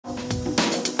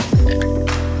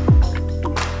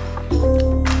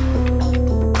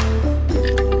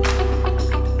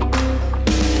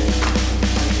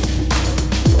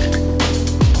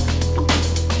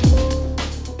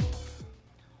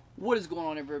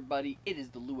everybody? It is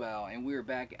the Luau, and we're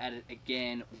back at it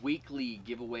again. Weekly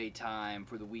giveaway time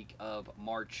for the week of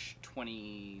March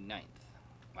 29th.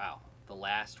 Wow, the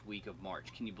last week of March.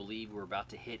 Can you believe we're about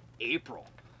to hit April?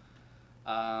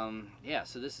 Yeah,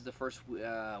 so this is the first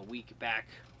week back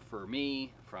for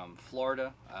me from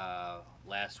Florida.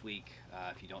 Last week,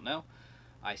 if you don't know,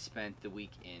 I spent the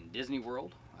week in Disney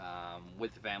World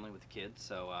with the family, with the kids.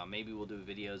 So maybe we'll do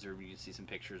videos or you can see some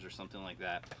pictures or something like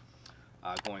that.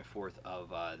 Going forth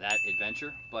of that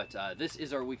adventure. But this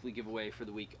is our weekly giveaway for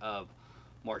the week of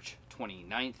March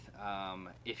 29th.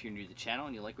 If you're new to the channel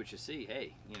and you like what you see,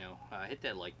 hey, hit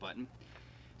that like button.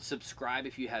 Subscribe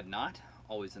if you have not,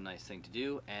 always a nice thing to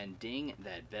do, and ding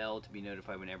that bell to be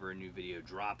notified whenever a new video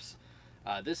drops.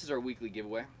 This is our weekly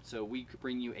giveaway, so we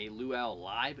bring you a Luau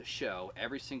live show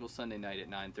every single Sunday night at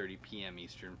 9:30 p.m.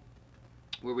 Eastern,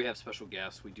 where we have special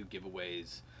guests, we do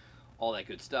giveaways, all that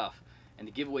good stuff. And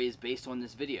the giveaway is based on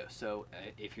this video. So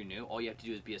if you're new, all you have to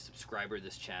do is be a subscriber to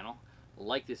this channel,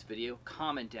 like this video,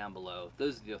 comment down below.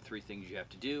 Those are the three things you have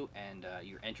to do, and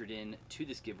you're entered in to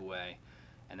this giveaway,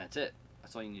 and that's it.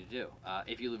 That's all you need to do.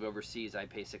 If you live overseas, I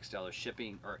pay $6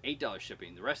 shipping, or $8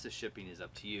 shipping. The rest of the shipping is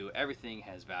up to you. Everything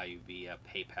has value via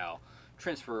PayPal,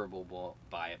 transferable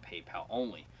via PayPal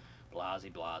only.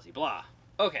 Blasey, blasey, blah.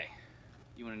 Okay,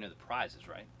 you want to know the prizes,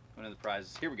 right? You want to know the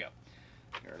prizes? Here we go.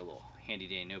 Got a little handy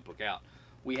dandy notebook out.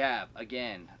 We have,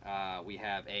 again, we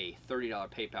have a $30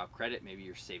 PayPal credit. Maybe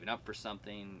you're saving up for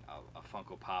something, a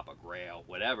Funko Pop, a Grail,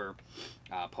 whatever,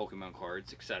 Pokemon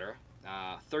cards, etc.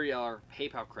 $30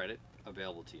 PayPal credit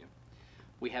available to you.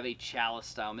 We have a Chalice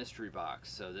style mystery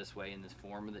box. So this way, in this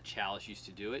form of the Chalice used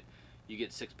to do it, you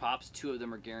get 6 pops. 2 of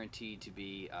them are guaranteed to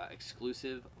be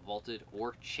exclusive, vaulted,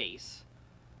 or chase.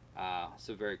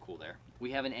 So very cool there.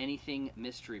 We have an anything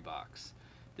mystery box.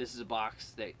 This is a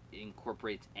box that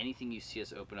incorporates anything you see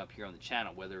us open up here on the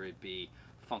channel, whether it be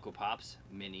Funko Pops,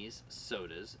 minis,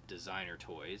 sodas, designer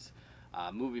toys,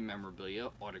 movie memorabilia,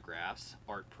 autographs,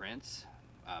 art prints,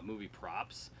 movie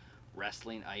props,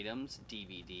 wrestling items,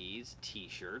 DVDs,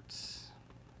 t-shirts,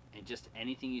 and just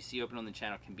anything you see open on the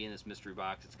channel can be in this mystery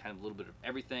box. It's kind of a little bit of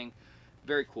everything.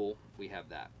 Very cool. We have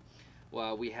that.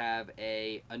 Well, we have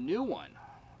a new one.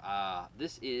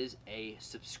 This is a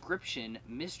subscription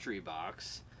mystery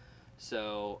box.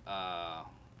 So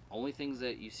only things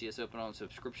that you see us open on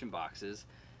subscription boxes,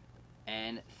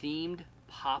 and themed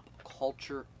pop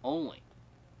culture only.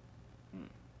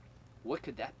 What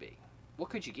could that be? What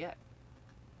could you get?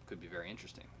 Could be very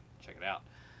interesting. Check it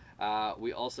out.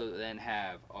 We also then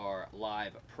have our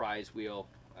live prize wheel,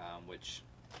 which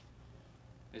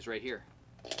is right here.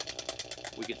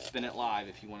 We could spin it live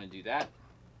if you want to do that.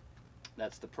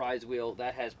 That's the prize wheel.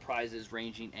 That has prizes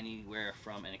ranging anywhere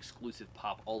from an exclusive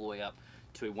pop all the way up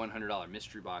to a $100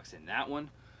 mystery box in that one.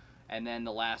 And then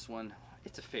the last one,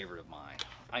 it's a favorite of mine.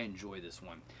 I enjoy this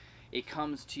one. It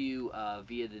comes to you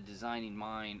via the designing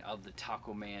mind of the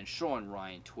Taco Man, Sean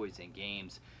Ryan Toys and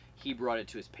Games. He brought it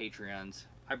to his Patreons.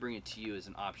 I bring it to you as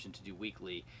an option to do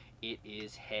weekly. It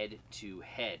is head to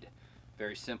head.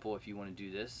 Very simple. If you want to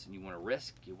do this and you want to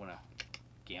risk, you want to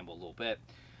gamble a little bit.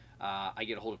 I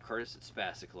get a hold of Curtis at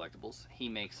Spastic Collectibles. He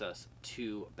makes us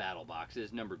 2 battle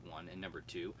boxes, numbered 1 and number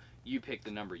 2. You pick the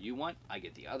number you want, I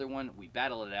get the other one. We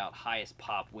battle it out. Highest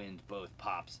pop wins both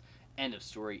pops. End of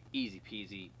story. Easy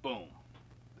peasy. Boom.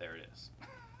 There it is.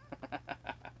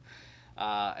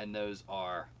 And those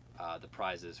are the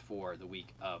prizes for the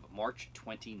week of March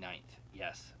 29th.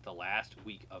 Yes, the last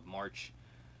week of March.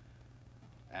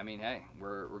 I mean, hey,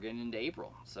 we're getting into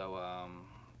April. So,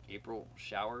 April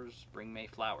showers bring May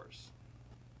flowers,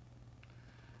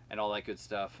 and all that good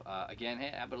stuff. Again,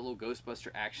 hey, how about a little Ghostbuster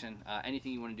action?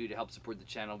 Anything you want to do to help support the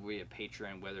channel via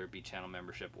Patreon, whether it be channel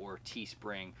membership or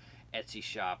Teespring, Etsy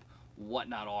shop,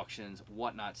 whatnot auctions,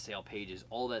 whatnot sale pages,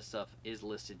 all that stuff is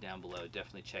listed down below.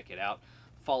 Definitely check it out.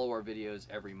 Follow our videos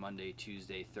every Monday,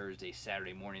 Tuesday, Thursday,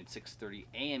 Saturday morning, 6:30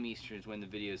 a.m. Eastern is when the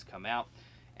videos come out.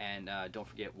 And don't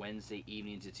forget, Wednesday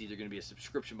evenings, it's either going to be a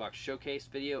subscription box showcase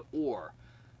video, or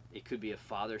it could be a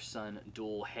father-son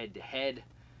duel head-to-head.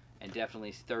 And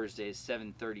definitely Thursdays,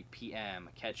 7:30 p.m.,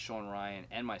 catch Sean Ryan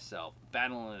and myself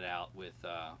battling it out with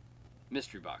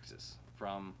mystery boxes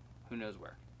from who knows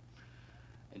where.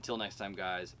 Until next time,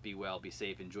 guys, be well, be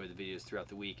safe, enjoy the videos throughout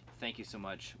the week. Thank you so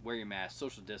much. Wear your mask,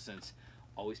 social distance,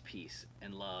 always peace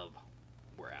and love.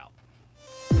 We're out.